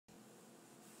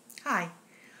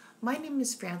My name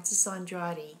is Frances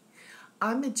Andrade.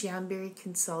 I'm a Jamberry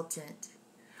consultant.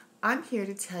 I'm here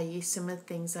to tell you some of the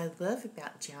things I love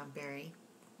about Jamberry.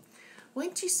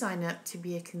 Once you sign up to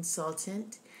be a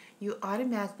consultant, you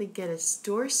automatically get a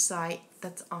store site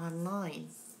that's online.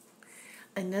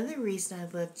 Another reason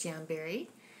I love Jamberry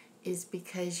is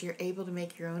because you're able to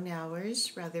make your own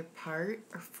hours, rather part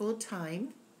or full time.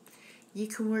 You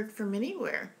can work from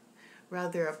anywhere,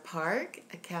 rather a park,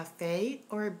 a cafe,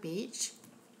 or a beach.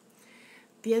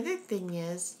 The other thing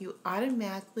is you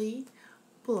automatically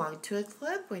belong to a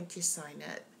club once you sign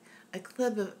up, a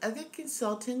club of other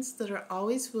consultants that are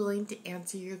always willing to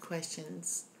answer your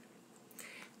questions.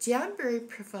 Jamberry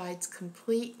provides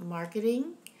complete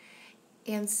marketing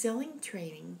and selling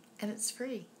training, and it's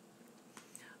free.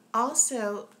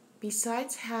 Also,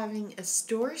 besides having a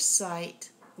store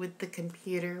site with the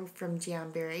computer from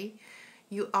Jamberry,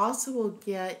 you also will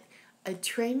get a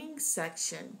training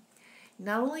section.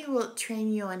 Not only will it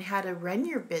train you on how to run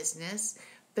your business,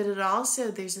 but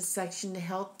there's a section to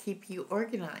help keep you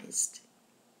organized.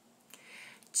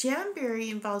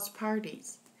 Jamberry involves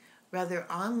parties, whether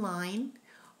online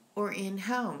or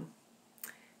in-home.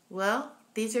 Well,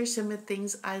 these are some of the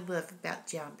things I love about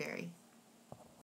Jamberry.